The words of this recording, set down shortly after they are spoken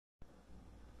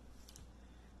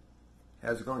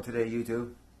How's it going today,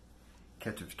 YouTube?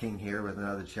 Ketchup King here with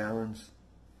another challenge.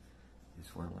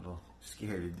 Just one a little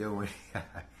scared of doing.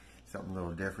 Something a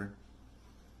little different.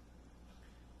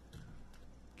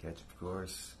 Ketchup, of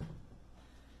course.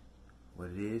 What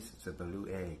it is, it's a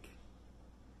balut egg.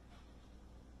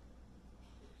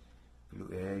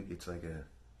 Balut egg, it's like a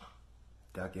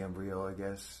duck embryo, I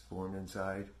guess, formed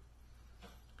inside.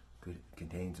 Could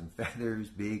contain some feathers,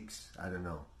 beaks, I don't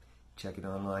know. Check it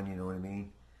online, you know what I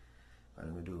mean?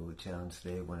 I'm going to do a little challenge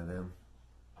today, one of them.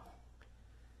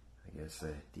 I guess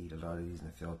I eat a lot of these in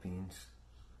the Philippines.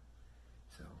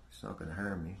 So it's not going to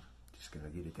harm me. Just going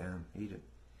to get it down, eat it.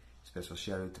 Special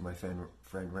shout out to my friend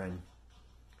Ren,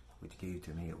 which gave it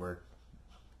to me at work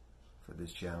for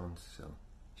this challenge. So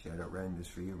shout out Ren, this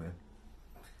for you, man.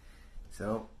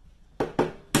 So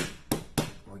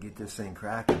we'll get this thing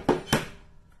cracking. It's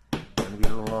going to be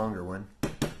a little longer one.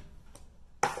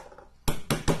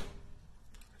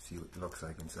 See what it looks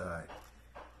like inside.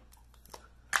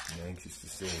 I'm anxious to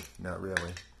see. Not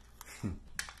really.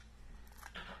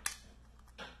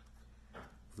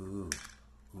 Ooh,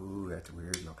 that's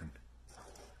weird looking.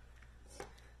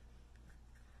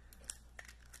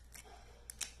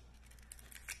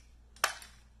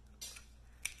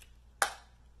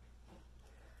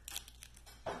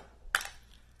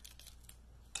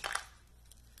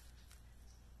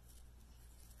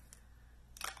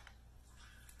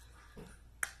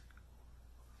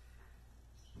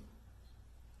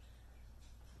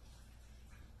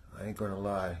 I ain't gonna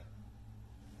lie.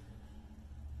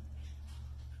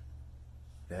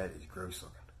 That is gross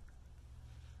looking.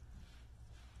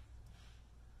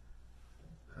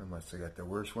 I must have got the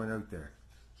worst one out there.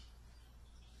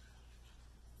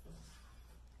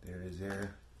 There it is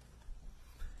there.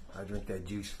 I'll drink that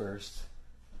juice first.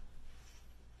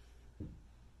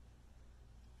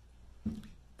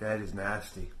 That is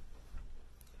nasty.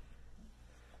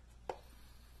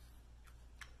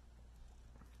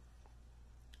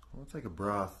 Well, it's like a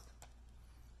broth.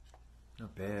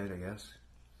 Not bad, I guess.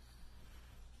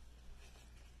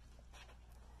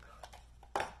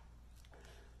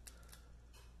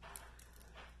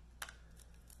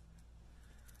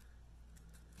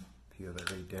 Peel that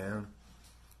right down.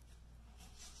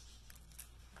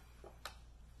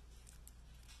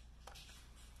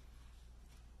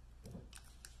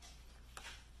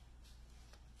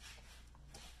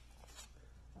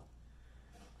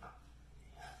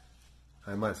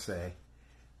 I must say,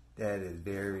 that is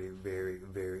very, very,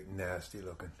 very nasty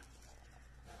looking.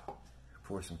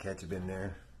 Pour some ketchup in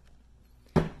there.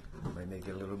 Might make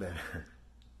it a little better.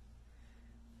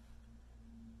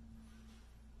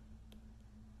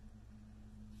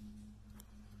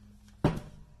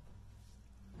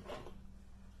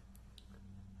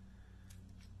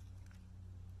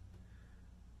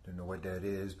 Don't know what that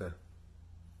is, but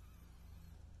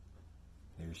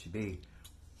there she be.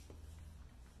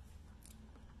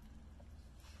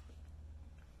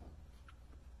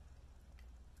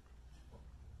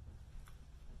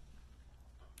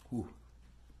 Ooh.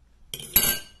 The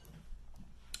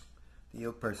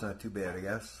yolk part's not too bad, I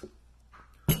guess.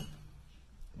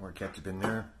 More ketchup in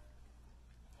there.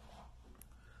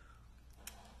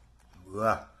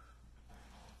 Ugh.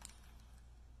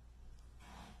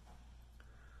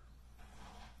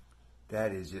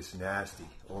 That is just nasty.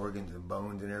 Organs and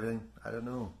bones and everything. I don't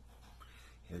know.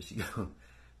 Here she goes.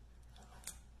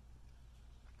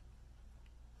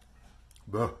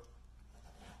 Buh.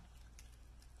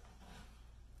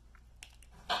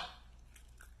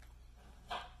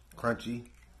 Crunchy.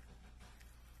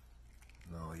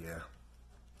 Oh yeah.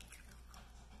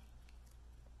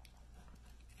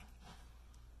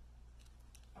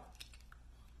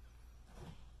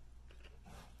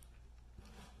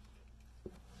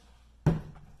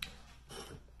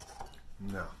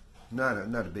 No,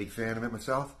 not a big fan of it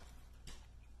myself.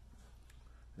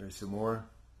 There's some more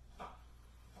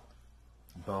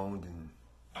boned and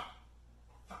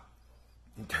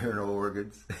internal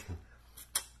organs.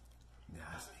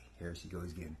 Nasty. Here she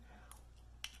goes again.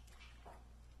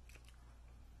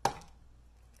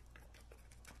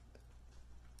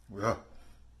 Ugh.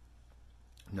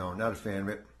 No, not a fan of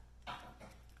it.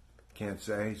 Can't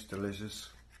say. It's delicious.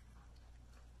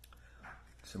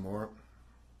 Some more.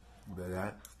 A bit of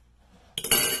that.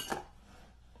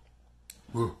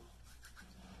 Woo.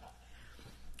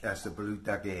 That's the balut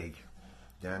duck egg.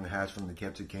 Down the hatch from the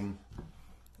Ketchup King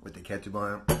with the ketchup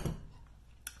on it.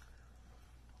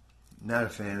 Not a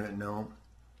fan of it, no.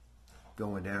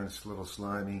 Going down, it's a little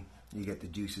slimy. You get the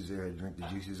juices there. I drink the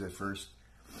juices at first.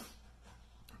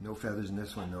 No feathers in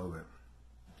this one, no,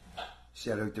 but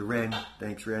shout out to Ren.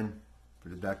 Thanks, Ren, for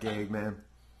the duck egg, man.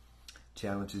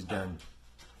 Challenge is done.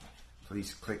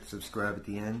 Please click subscribe at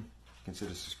the end.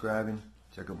 Consider subscribing.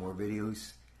 Check out more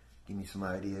videos. Give me some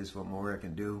ideas what more I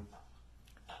can do.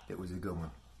 That was a good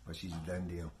one, but she's a done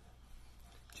deal.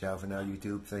 Ciao for now,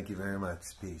 YouTube. Thank you very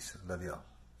much. Peace. Love y'all.